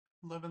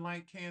Love and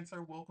Light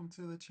Cancer, welcome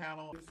to the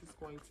channel. This is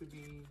going to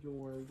be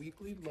your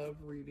weekly love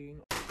reading.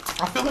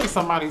 I feel like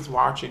somebody's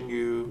watching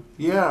you.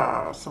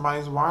 Yeah,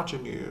 somebody's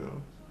watching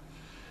you.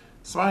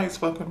 Somebody's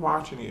fucking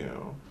watching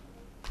you.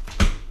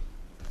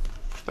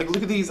 Like,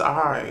 look at these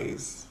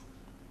eyes.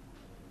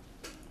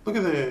 Look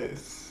at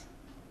this.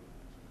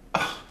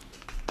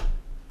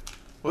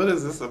 What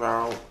is this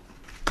about?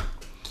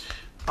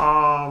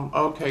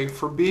 Okay,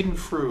 forbidden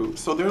fruit.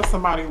 So there's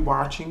somebody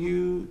watching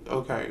you.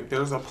 Okay,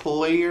 there's a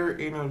player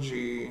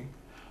energy.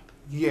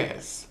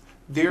 Yes,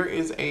 there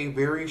is a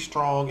very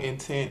strong,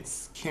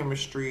 intense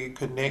chemistry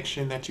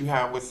connection that you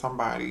have with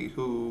somebody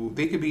who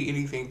they could be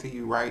anything to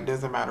you, right?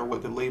 Doesn't matter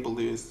what the label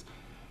is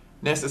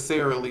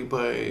necessarily,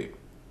 but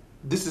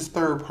this is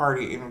third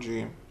party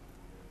energy.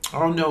 I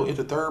don't know if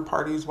the third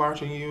party is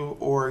watching you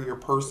or your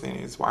person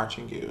is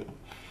watching you.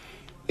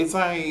 It's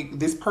like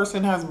this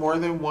person has more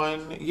than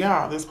one,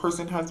 yeah, this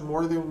person has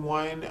more than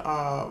one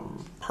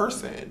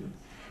person,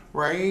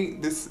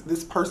 right?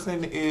 This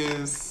person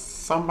is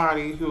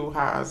somebody who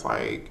has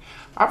like,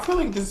 I feel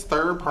like this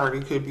third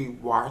party could be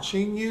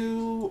watching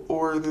you,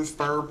 or this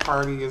third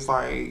party is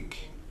like,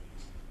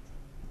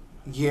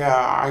 yeah,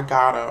 I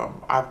got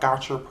him. I've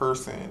got your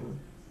person.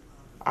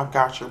 I've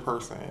got your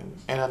person.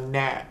 And a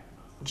gnat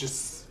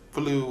just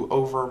flew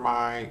over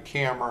my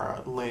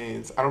camera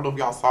lens. I don't know if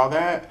y'all saw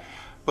that,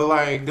 but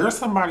like there's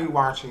somebody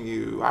watching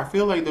you. I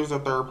feel like there's a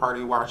third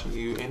party watching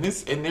you. And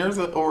there's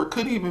a, or it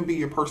could even be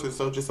your person,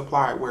 so just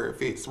apply it where it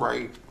fits,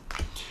 right?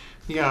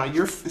 Yeah,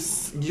 you're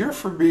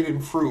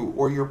forbidden fruit,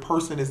 or your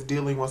person is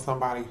dealing with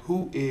somebody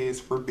who is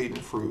forbidden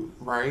fruit,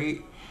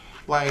 right?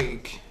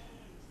 Like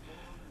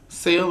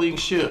sailing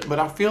ship, but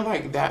I feel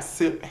like that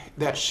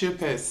ship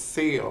has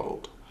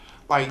sailed.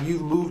 Like you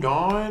moved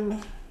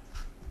on,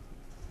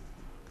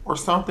 or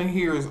something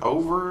here is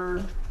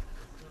over.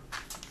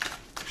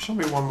 Show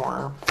me one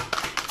more.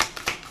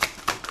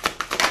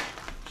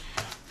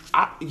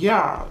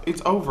 Yeah,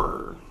 it's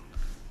over.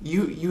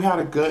 You had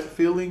a gut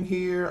feeling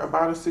here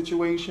about a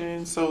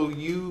situation, so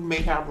you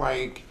may have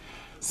like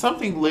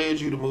something led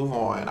you to move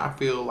on. I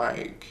feel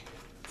like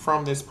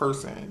from this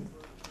person.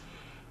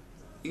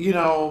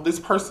 This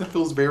person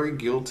feels very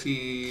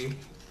guilty.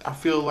 I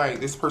feel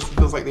like this person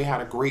feels like they had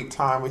a great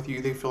time with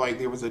you. They feel like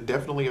there was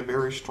definitely a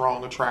very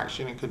strong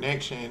attraction and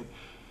connection.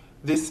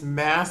 This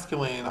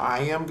masculine, I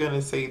am going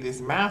to say this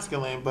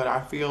masculine, but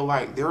I feel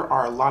like there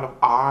are a lot of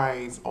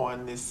eyes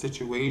on this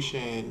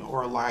situation,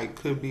 or like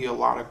could be a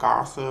lot of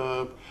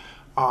gossip.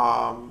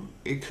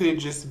 It could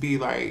just be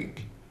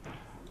like,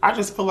 I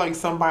just feel like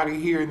somebody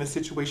here in the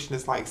situation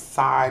is like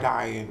side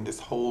eyeing this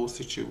whole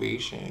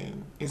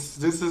situation. This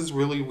is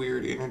really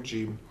weird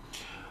energy.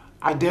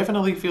 I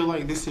definitely feel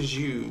like this is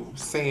you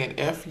saying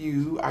F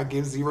you, I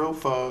give zero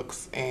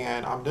fucks,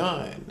 and I'm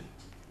done.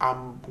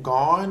 I'm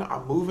gone,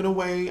 I'm moving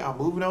away, I'm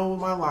moving on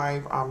with my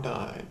life, I'm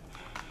done.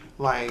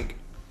 Like,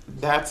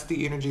 that's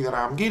the energy that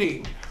I'm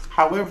getting.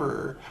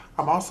 However,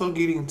 I'm also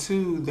getting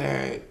too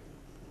that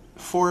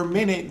for a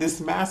minute, this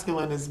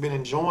masculine has been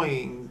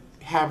enjoying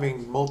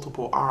having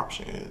multiple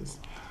options.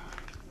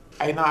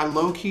 And I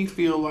low key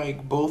feel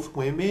like both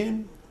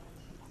women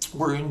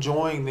were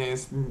enjoying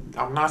this.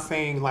 I'm not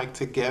saying like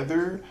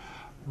together,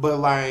 but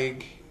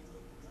like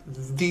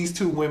these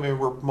two women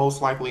were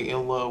most likely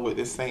in love with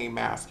the same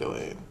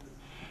masculine.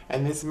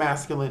 And this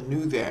masculine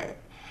knew that.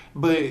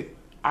 But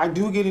I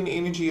do get an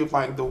energy of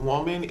like the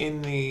woman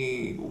in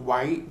the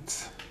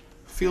white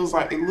feels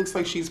like it looks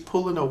like she's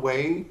pulling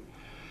away.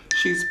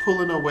 She's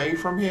pulling away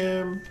from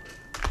him.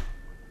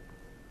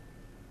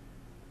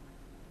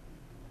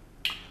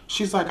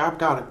 She's like, I've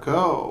got to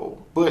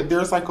go. But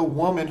there's like a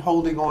woman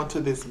holding on to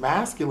this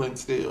masculine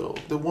still.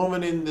 The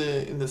woman in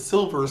the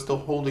silver is still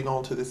holding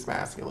on to this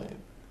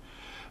masculine.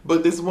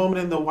 But this woman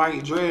in the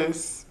white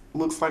dress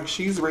looks like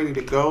she's ready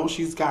to go.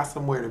 She's got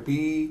somewhere to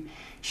be.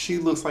 She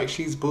looks like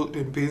she's booked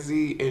and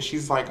busy, and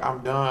she's like,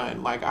 I'm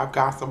done. Like, I've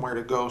got somewhere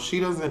to go. She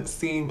doesn't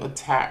seem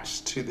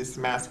attached to this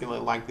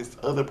masculine like this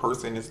other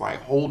person is like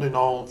holding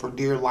on for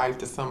dear life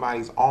to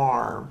somebody's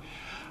arm.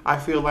 I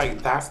feel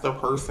like that's the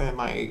person,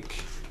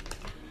 like,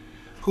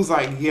 who's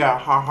like, yeah,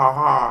 ha ha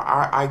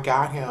ha, I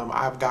got him.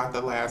 I've got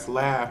the last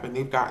laugh. And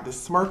they've got this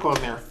smirk on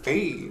their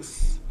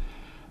face.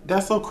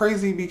 That's so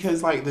crazy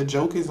because like the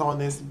joke is on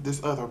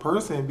this other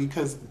person,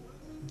 because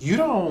you're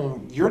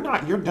done.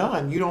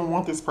 You don't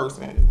want this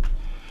person.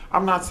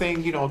 I'm not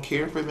saying you don't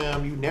care for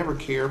them. You never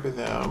care for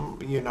them.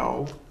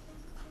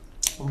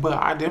 But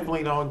I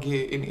definitely don't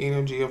get an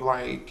energy of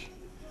like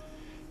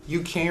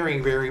you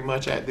caring very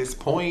much at this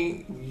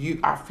point.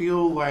 I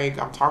feel like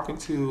I'm talking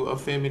to a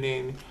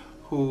feminine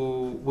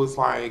who was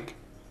like,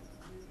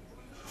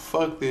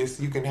 fuck this,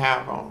 you can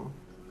have them.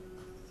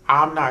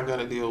 I'm not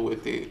gonna deal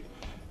with it.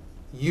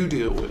 You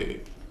deal with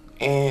it.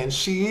 And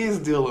she is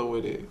dealing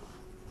with it.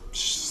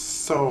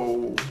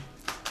 So,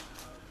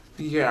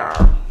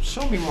 yeah.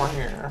 Show me more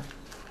here.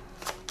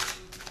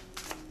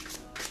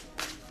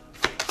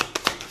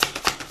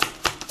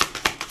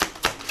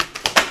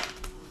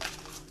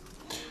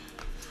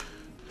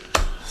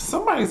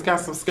 Somebody Somebody's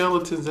got some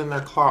skeletons in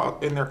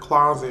their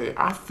closet.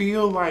 I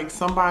feel like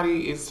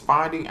somebody is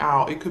finding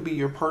out. It could be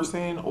your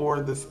person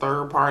or this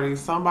third party.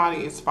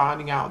 Somebody is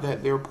finding out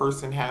that their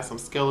person has some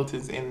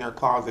skeletons in their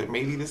closet.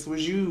 Maybe this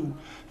was you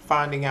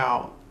finding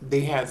out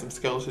they had some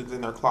skeletons in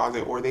their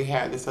closet, or they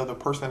had this other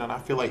person, and I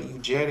feel like you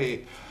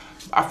jetted.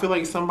 I feel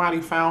like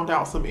somebody found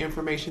out some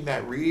information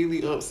that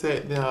really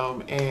upset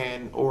them,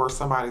 and or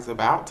somebody's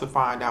about to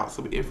find out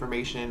some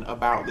information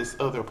about this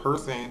other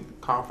person.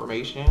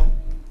 Confirmation.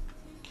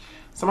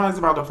 Somebody's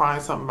about to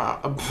find something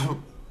about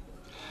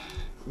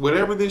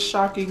whatever this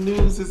shocking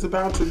news is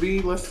about to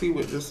be. Let's see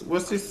what this.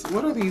 What's this?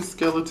 What are these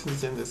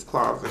skeletons in this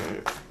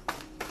closet?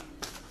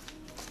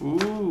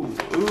 Ooh,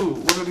 ooh.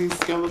 What are these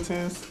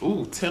skeletons?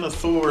 Ooh, Ten of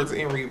Swords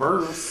in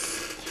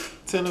reverse.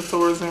 Ten of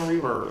Swords in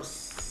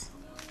reverse.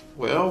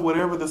 Well,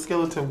 whatever the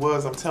skeleton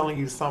was, I'm telling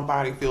you,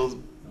 somebody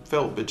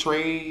felt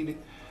betrayed,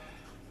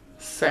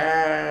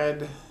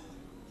 sad.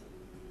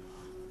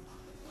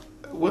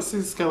 What's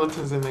these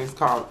skeletons in this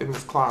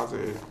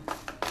closet?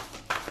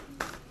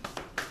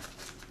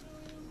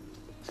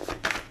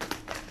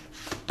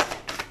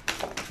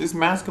 This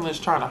masculine's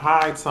trying to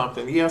hide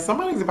something. Yeah,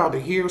 somebody's about to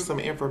hear some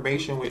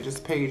information with this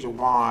Page of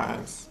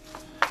Wands.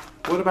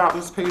 What about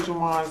this Page of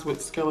Wands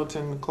with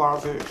skeleton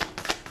closet?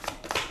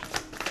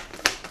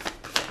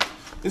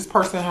 This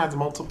person has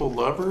multiple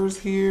lovers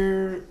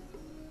here.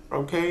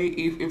 Okay,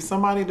 if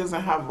somebody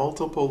doesn't have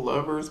multiple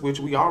lovers,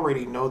 which we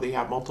already know they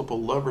have multiple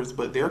lovers,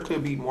 but there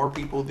could be more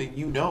people than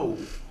you know.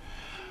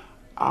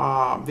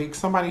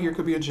 Somebody here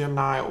could be a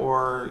Gemini,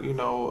 or you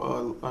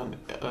know,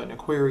 an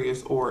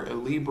Aquarius, or a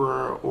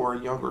Libra, or a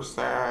younger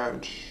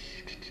Sag.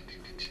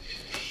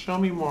 Show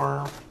me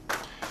more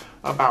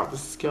about the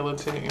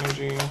skeleton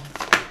energy.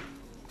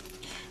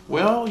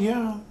 Well,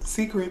 yeah,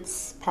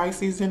 secrets,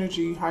 Pisces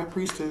energy, High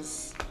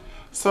Priestess.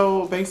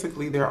 So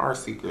basically there are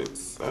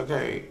secrets,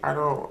 okay? I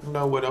don't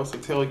know what else to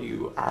tell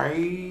you.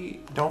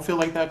 I don't feel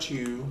like that's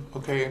you,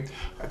 okay?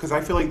 Because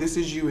I feel like this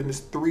is you in this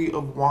Three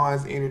of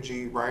Wands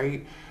energy,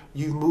 right?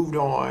 You've moved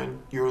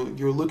on. You're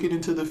looking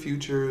into the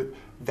future.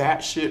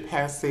 That ship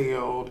has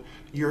sailed.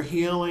 You're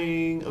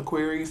healing.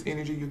 Aquarius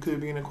energy. You could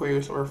be an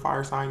Aquarius or a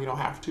fire sign. You don't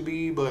have to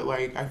be, but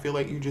like I feel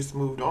like you just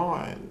moved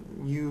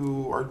on.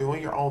 You are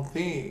doing your own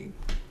thing.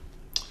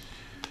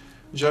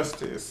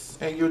 Justice.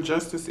 And your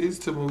justice is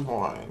to move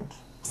on.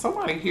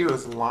 Somebody here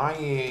is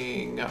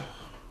lying.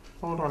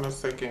 Hold on a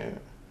second.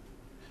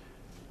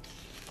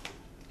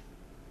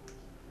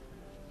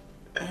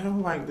 I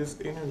don't like this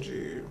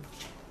energy.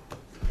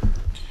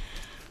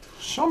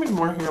 Show me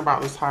more here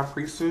about this High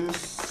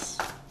Priestess.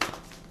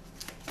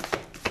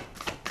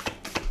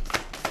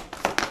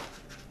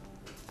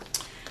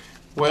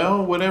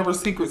 Well, whatever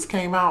secrets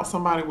came out,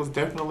 somebody was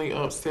definitely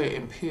upset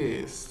and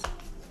pissed.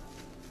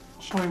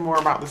 Show me more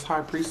about this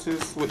High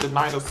Priestess with the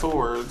Knight of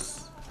Swords.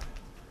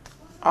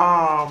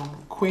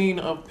 Queen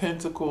of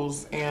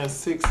Pentacles and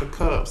Six of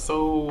Cups.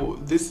 So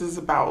this is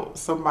about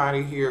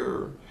somebody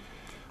here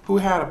who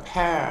had a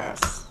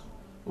past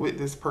with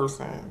this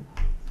person.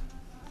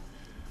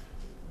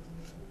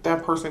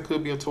 That person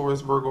could be a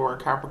Taurus, Virgo, or a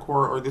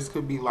Capricorn, or this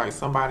could be like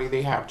somebody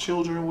they have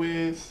children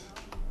with,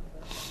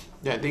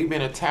 that they've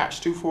been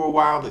attached to for a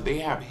while, that they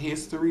have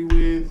history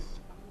with.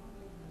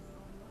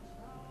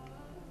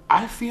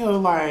 I feel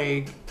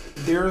like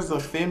there's a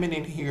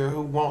feminine here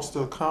who wants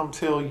to come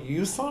tell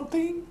you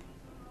something.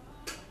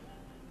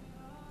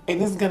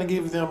 And it's going to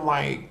give them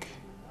like,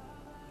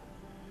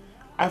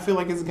 I feel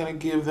like it's going to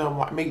give them,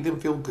 like, make them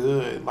feel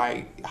good.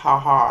 Like,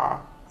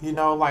 haha, you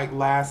know, like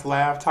last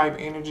laugh type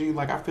energy.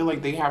 Like, I feel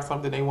like they have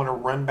something they want to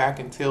run back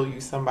and tell you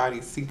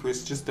somebody's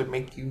secrets just to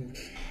make you,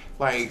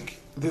 like,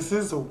 this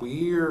is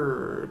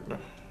weird.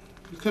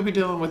 You could be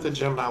dealing with a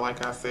Gemini,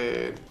 like I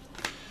said.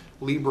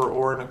 Libra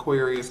or an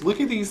Aquarius.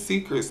 Look at these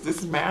secrets.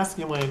 This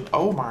masculine,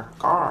 oh my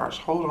gosh,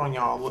 hold on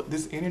y'all. Look,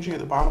 this energy at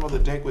the bottom of the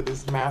deck with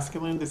this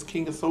masculine, this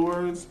King of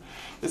Swords.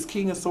 This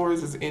King of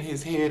Swords is in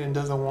his head and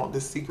doesn't want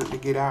this secret to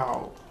get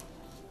out.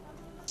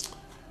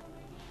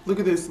 Look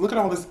at this. Look at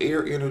all this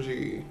air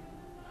energy.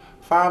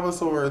 Five of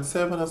Swords,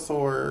 Seven of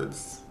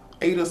Swords,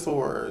 Eight of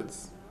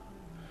Swords.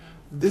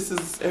 This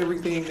is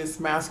everything this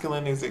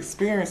masculine is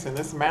experiencing.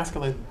 This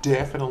masculine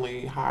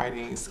definitely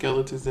hiding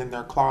skeletons in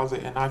their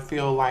closet. And I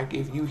feel like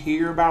if you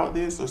hear about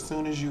this, as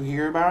soon as you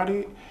hear about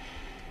it,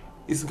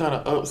 it's going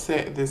to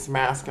upset this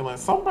masculine.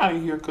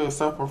 Somebody here could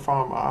suffer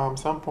from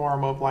some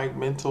form of like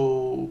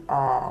mental,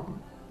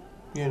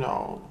 you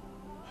know,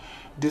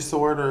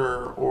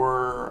 disorder,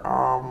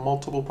 or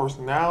multiple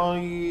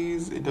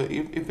personalities.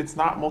 If it's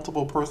not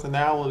multiple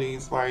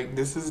personalities, like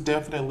this is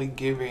definitely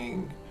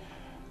giving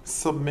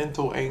some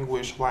mental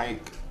anguish,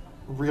 like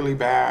really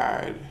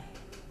bad,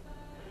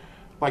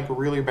 like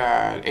really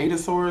bad. Eight of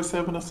Swords,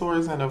 Seven of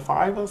Swords, and a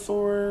Five of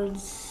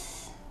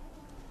Swords.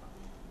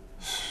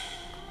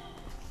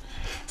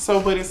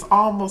 So, but it's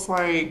almost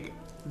like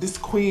this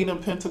Queen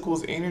of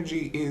Pentacles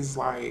energy is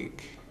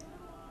like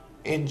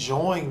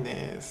enjoying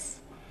this.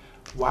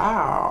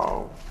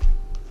 Wow.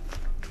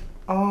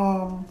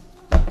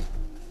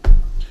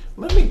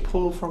 Let me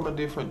pull from a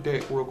different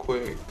deck real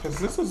quick, because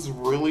this is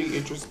really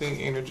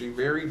interesting energy,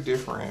 very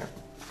different.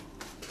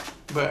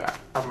 But,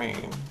 I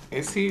mean,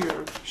 it's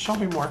here. Show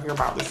me more here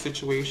about the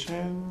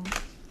situation.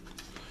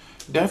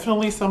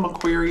 Definitely some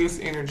Aquarius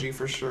energy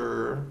for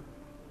sure.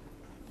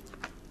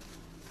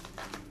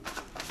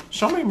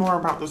 Show me more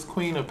about this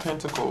Queen of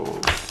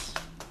Pentacles.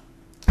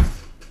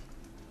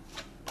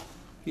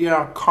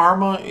 Yeah,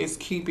 karma is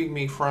keeping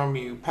me from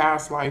you.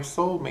 Past life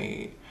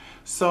soulmate.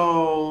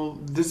 So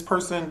this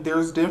person,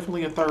 there's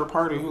definitely a third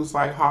party who's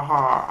like,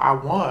 haha, I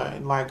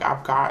won. Like,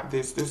 I've got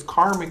this. This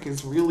karmic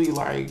is really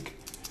like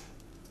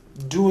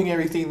doing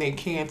everything they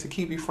can to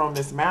keep you from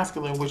this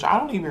masculine, which I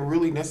don't even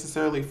really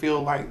necessarily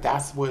feel like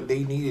that's what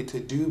they needed to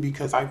do,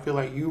 because I feel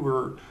like you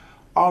were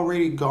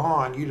already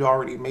gone. You'd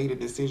already made a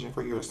decision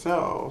for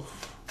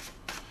yourself.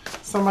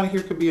 Somebody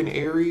here could be an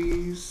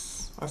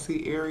Aries. I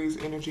see Aries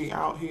energy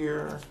out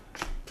here.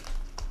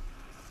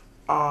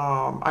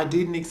 I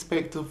didn't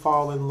expect to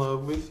fall in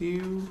love with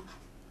you.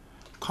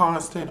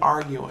 Constant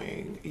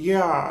arguing.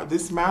 Yeah,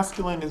 this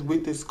masculine is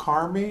with this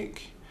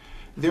karmic.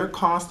 They're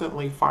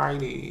constantly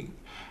fighting.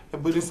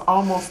 But it's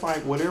almost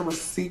like whatever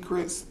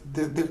secrets,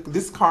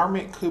 this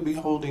karmic could be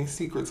holding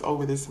secrets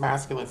over this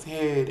masculine's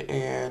head,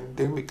 and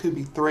they could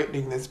be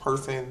threatening this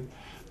person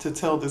to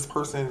tell this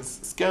person's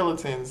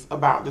skeletons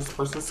about this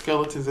person's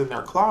skeletons in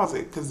their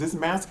closet, because this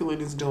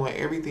masculine is doing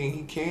everything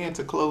he can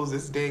to close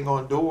this dang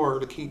on door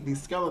to keep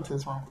these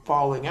skeletons from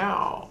falling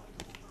out.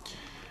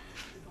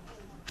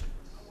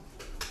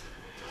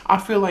 I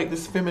feel like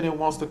this feminine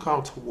wants to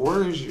come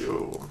towards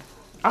you.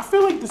 I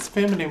feel like this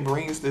feminine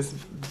brings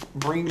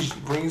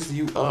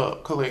you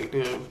up,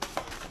 collective,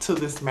 to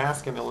this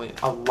masculine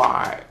a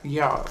lot.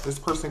 Yeah, this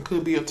person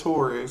could be a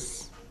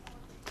Taurus.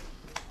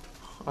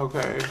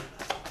 Okay.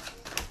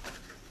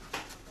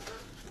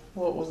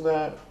 What was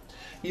that?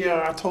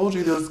 Yeah, I told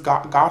you this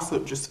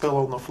gossip just fell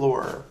on the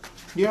floor.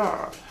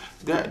 Yeah,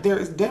 there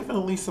is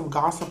definitely some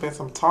gossip and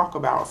some talk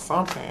about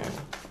something.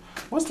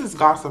 What's this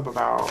gossip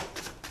about?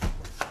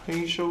 Can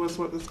you show us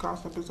what this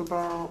gossip is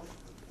about?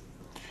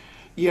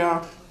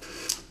 Yeah,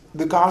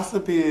 the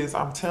gossip is,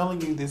 I'm telling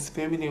you, this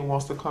feminine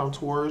wants to come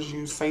towards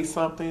you, say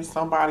something.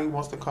 Somebody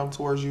wants to come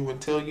towards you and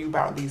tell you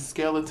about these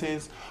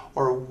skeletons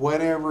or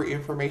whatever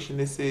information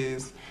this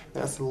is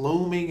that's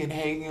looming and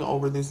hanging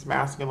over this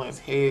masculine's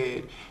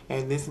head.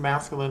 And this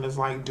masculine is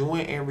like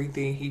doing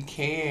everything he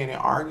can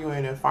and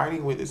arguing and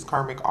fighting with this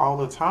karmic all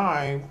the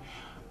time.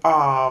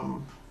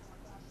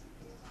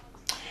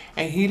 And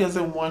he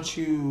doesn't want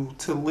you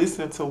to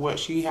listen to what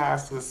she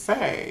has to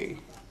say.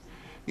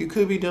 You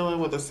could be dealing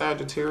with a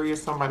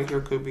Sagittarius. Somebody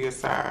here could be a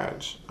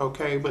Sag.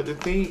 Okay, but the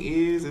thing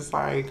is, it's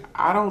like,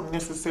 I don't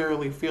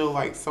necessarily feel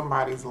like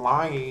somebody's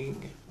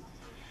lying.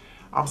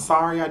 I'm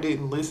sorry I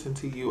didn't listen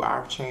to you.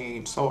 I've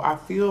changed. So I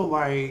feel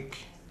like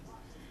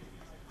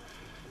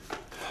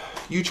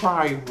you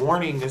tried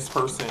warning this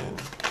person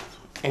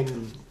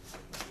and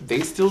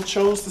they still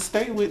chose to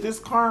stay with this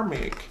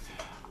karmic.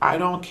 I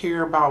don't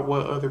care about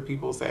what other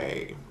people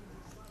say.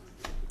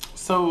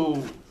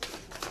 So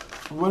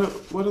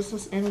what is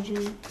this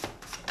energy?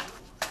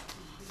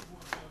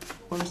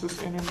 What is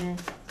this energy?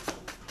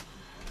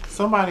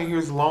 Somebody here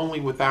is lonely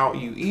without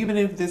you. Even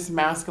if this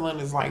masculine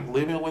is like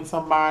living with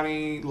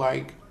somebody,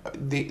 like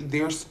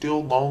they're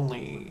still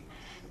lonely.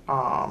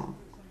 I'm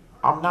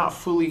not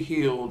fully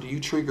healed. You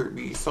triggered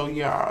me. So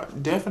yeah,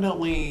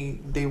 definitely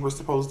they were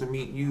supposed to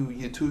meet you.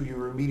 You two, you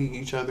were meeting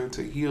each other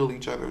to heal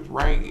each other,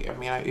 right? I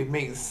mean, it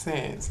makes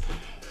sense.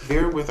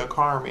 They're with a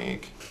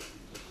karmic.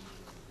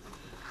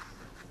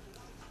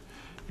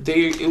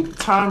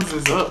 Times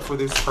is up for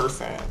this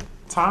person.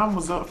 Time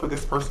was up for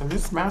this person.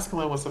 This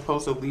masculine was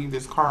supposed to leave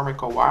this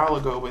karmic a while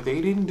ago, but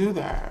they didn't do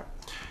that.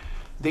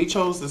 They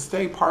chose to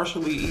stay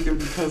partially either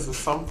because of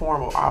some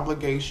form of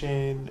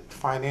obligation,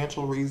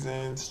 financial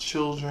reasons,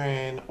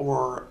 children,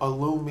 or a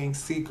looming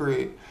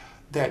secret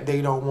that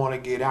they don't want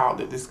to get out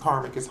that this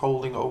karmic is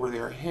holding over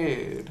their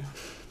head.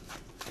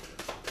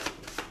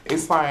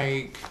 It's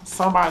like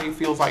somebody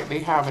feels like they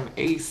have an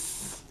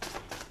ace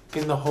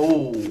in the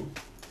hole.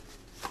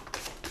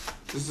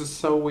 This is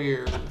so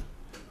weird.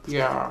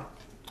 Yeah.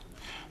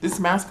 This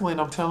masculine,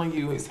 I'm telling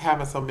you, is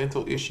having some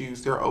mental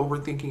issues. They're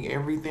overthinking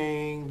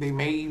everything. They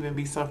may even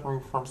be suffering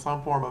from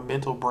some form of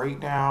mental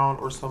breakdown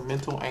or some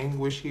mental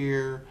anguish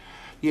here.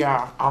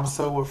 Yeah, I'm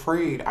so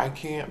afraid. I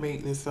can't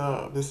make this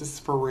up. This is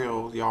for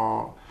real,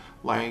 y'all.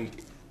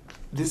 Like,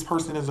 this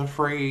person is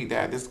afraid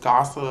that this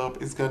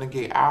gossip is going to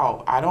get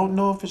out. I don't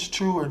know if it's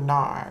true or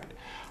not.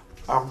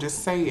 I'm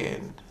just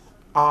saying.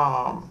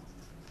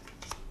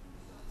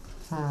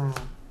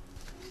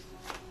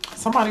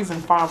 Somebody's in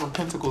Five of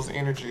Pentacles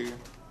energy.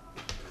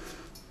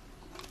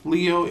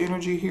 Leo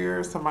energy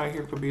here. Somebody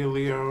here could be a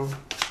Leo.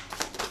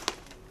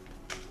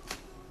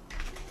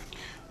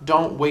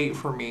 Don't wait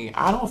for me.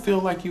 I don't feel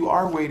like you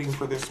are waiting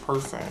for this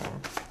person.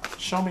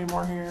 Show me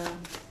more here.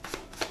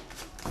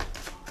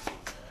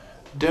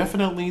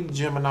 Definitely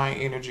Gemini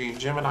energy.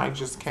 Gemini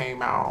just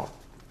came out.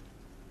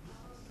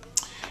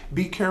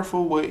 Be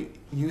careful what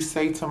you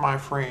say to my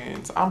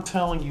friends. I'm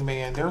telling you,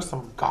 man, there's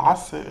some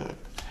gossip.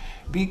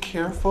 be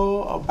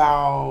careful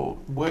about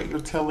what you're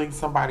telling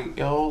somebody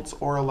else,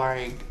 or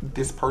like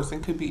this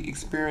person could be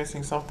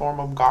experiencing some form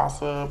of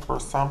gossip or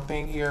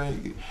something here.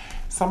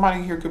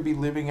 Somebody here could be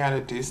living at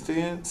a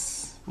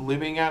distance.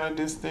 Living at a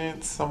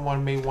distance.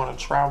 Someone may want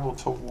to travel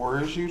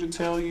towards you to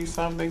tell you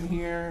something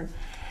here.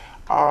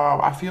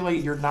 I feel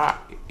like you're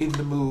not in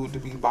the mood to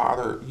be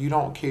bothered. You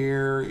don't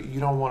care. You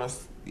don't want to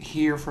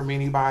hear from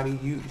anybody.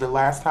 The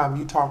last time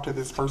you talked to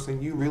this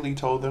person, you really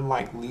told them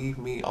like, leave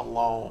me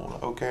alone.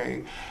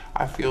 Okay.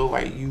 I feel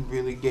like you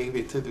really gave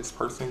it to this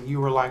person. You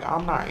were like,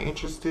 I'm not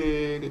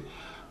interested.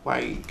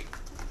 Like,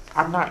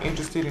 I'm not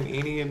interested in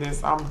any of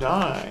this. I'm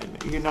done.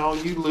 You know,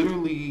 you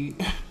literally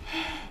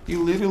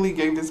you literally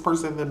gave this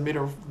person the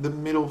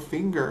middle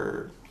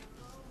finger.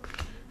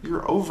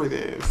 You're over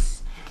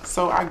this.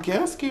 So I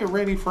guess get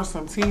ready for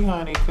some tea,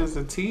 honey, because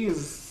the tea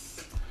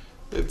is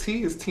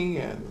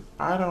teaing.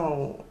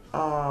 Um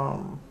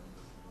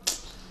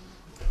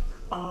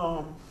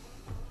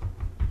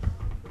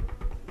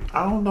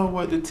I don't know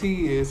what the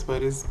tea is,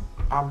 but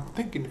I'm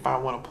thinking if I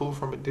want to pull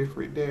from a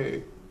different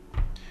day.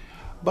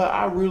 But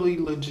I really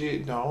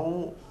legit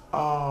don't.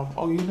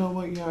 Oh, you know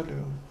what? Yeah, I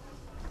do.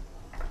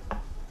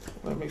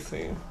 Let me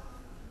see.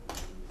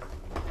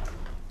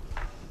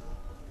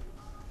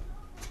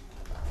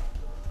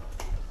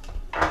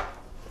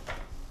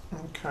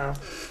 Okay.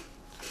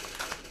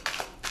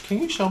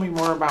 Can you show me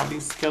more about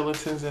these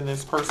skeletons in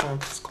this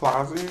person's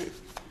closet?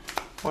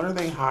 What are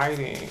they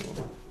hiding?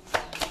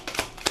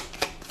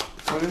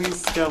 What are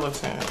these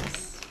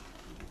skeletons?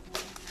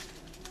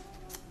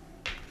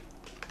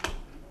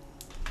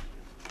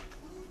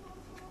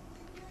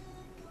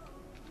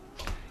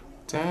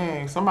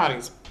 Dang,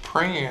 somebody's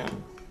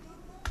praying.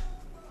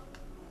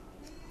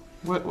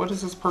 What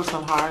is this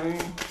person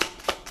hiding?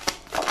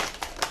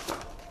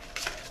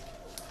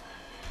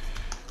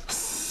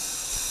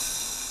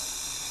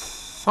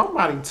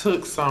 Somebody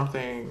took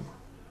something.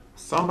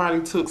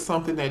 Somebody took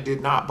something that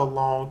did not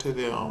belong to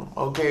them.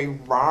 Okay,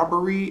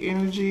 robbery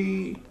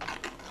energy.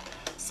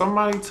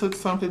 Somebody took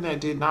something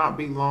that did not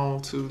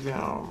belong to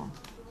them.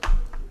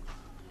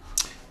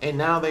 And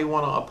now they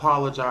want to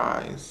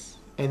apologize.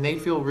 And they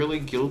feel really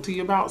guilty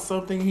about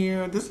something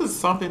here. This is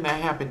something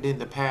that happened in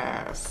the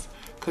past.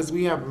 Because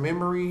we have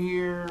memory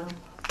here.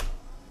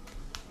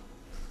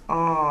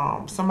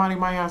 Somebody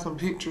might have some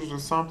pictures or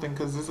something,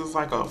 because this is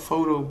like a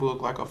photo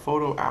book, like a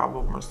photo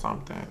album or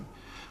something.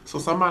 So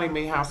somebody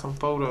may have some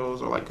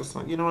photos, or like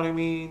you know what I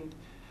mean?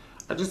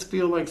 I just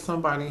feel like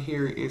somebody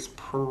here is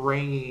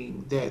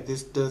praying that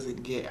this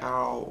doesn't get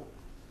out.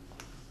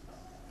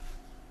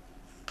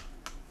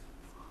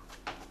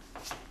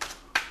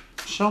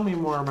 Show me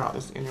more about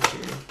this energy.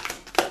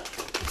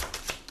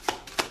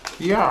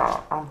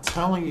 Yeah, I'm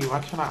telling you, I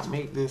cannot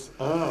make this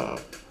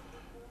up.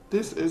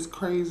 This is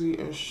crazy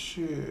as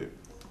shit.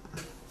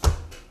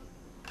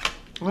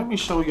 Let me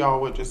show y'all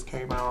what just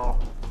came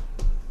out.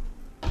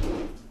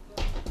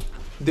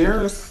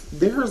 There's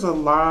a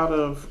lot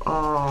of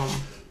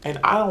and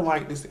I don't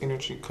like this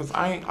energy, because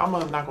I'm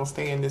not gonna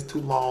stay in this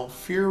too long.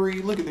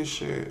 Fury, look at this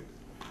shit.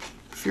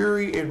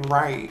 Fury and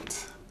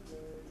right.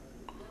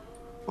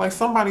 Like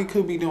somebody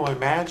could be doing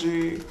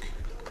magic.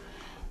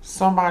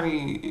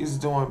 Somebody is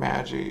doing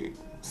magic.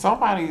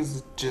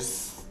 Somebody's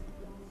just,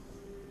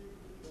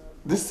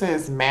 this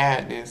says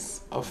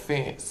madness,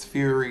 offense,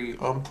 fury,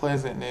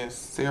 unpleasantness,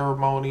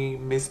 ceremony,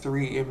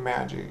 mystery, and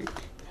magic.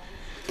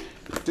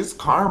 This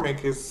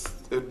karmic is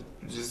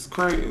just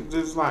crazy,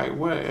 just like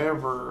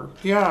whatever.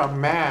 Yeah,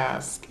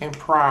 mask and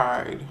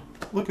pride.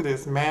 Look at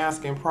this,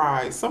 mask and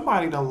pride.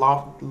 Somebody done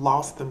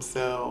lost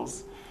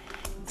themselves.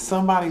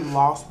 Somebody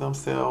lost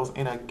themselves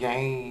in a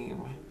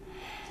game.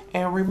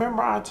 And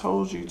remember I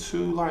told you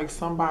too, like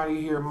somebody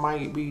here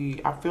might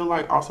be, I feel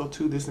like also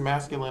too, this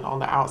masculine on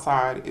the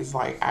outside is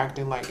like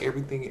acting like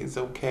everything is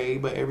okay,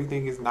 but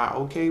everything is not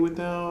okay with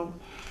them.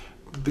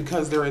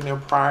 Because they're in their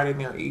pride and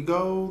their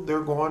ego,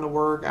 they're going to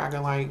work,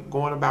 acting like,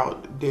 going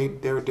about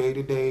their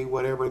day-to-day,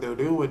 whatever they're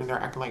doing, and they're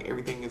acting like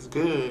everything is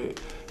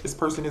good. This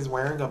person is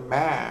wearing a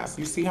mask.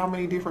 You see how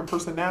many different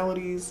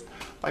personalities,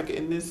 like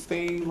in this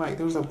thing, like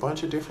there's a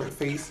bunch of different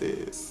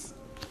faces.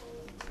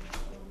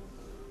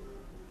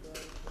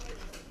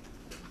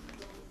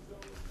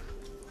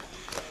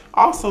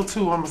 Also,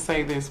 too, I'm gonna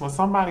say this: when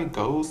somebody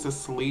goes to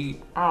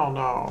sleep, I don't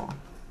know.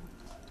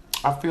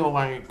 I feel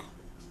like,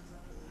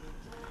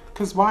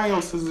 because why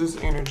else is this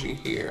energy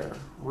here?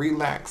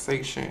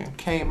 Relaxation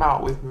came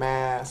out with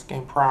mask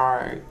and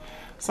pride.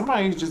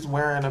 Somebody's just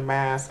wearing a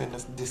mask and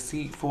it's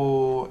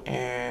deceitful,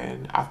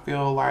 and I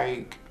feel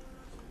like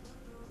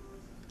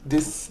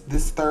this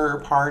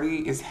third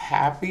party is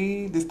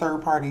happy. This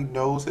third party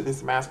knows that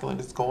this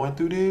masculine is going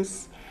through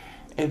this,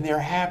 and they're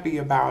happy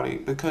about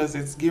it, because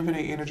it's giving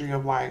an energy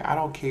of like, I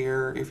don't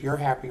care if you're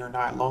happy or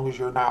not, as long as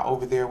you're not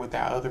over there with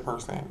that other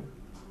person,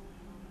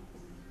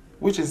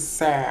 which is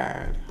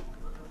sad.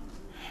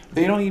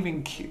 They don't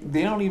even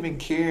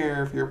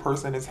care if your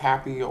person is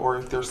happy or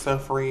if they're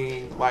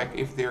suffering, like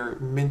if they're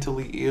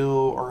mentally ill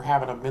or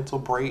having a mental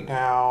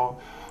breakdown.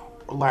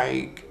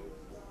 Like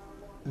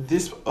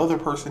this other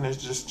person is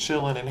just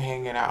chilling and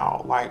hanging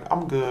out. Like,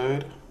 I'm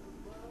good.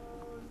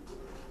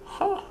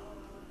 Huh.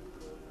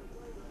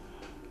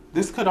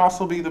 This could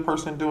also be the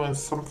person doing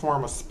some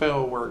form of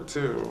spell work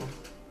too.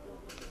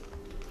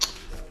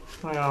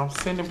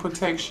 Sending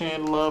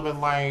protection, love,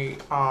 and light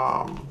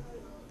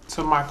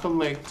to my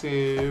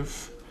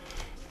collective,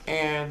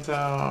 and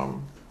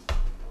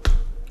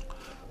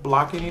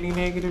blocking any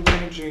negative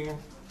energy.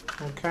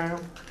 Okay,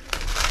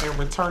 and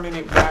returning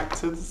it back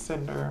to the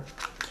sender.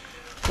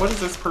 What does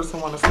this person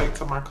want to say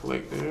to my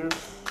collective?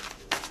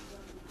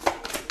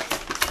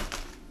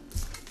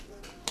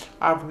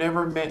 I've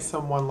never met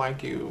someone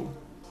like you.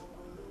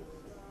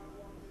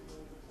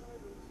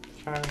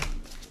 Okay.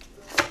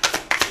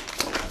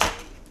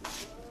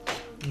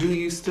 Do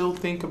you still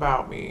think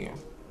about me?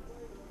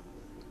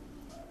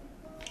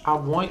 I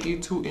want you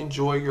to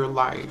enjoy your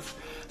life.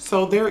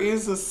 So there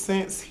is a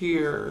sense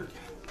here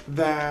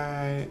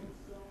that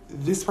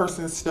this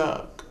person's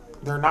stuck.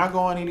 They're not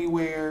going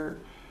anywhere.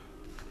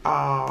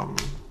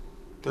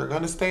 They're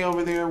going to stay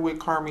over there with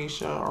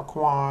Carmisha or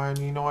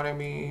Quan, you know what I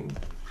mean?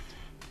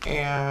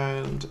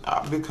 And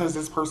because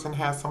this person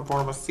has some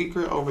form of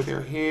secret over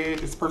their head,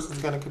 this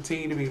person's going to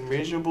continue to be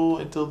miserable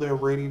until they're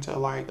ready to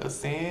like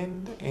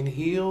ascend and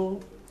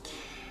heal.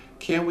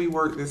 Can we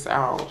work this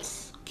out?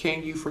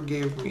 Can you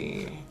forgive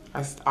me?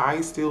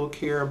 I still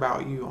care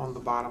about you on the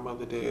bottom of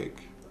the deck.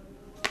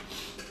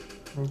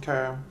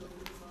 Okay.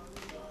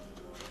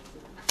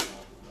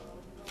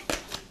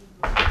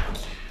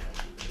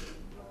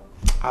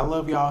 I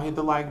love y'all. Hit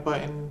the like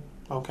button.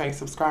 Okay,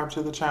 subscribe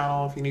to the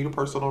channel. If you need a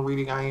personal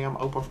reading, I am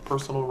open for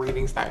personal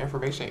readings. That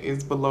information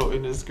is below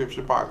in the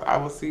description box. I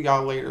will see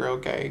y'all later,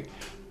 okay?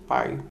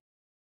 Bye.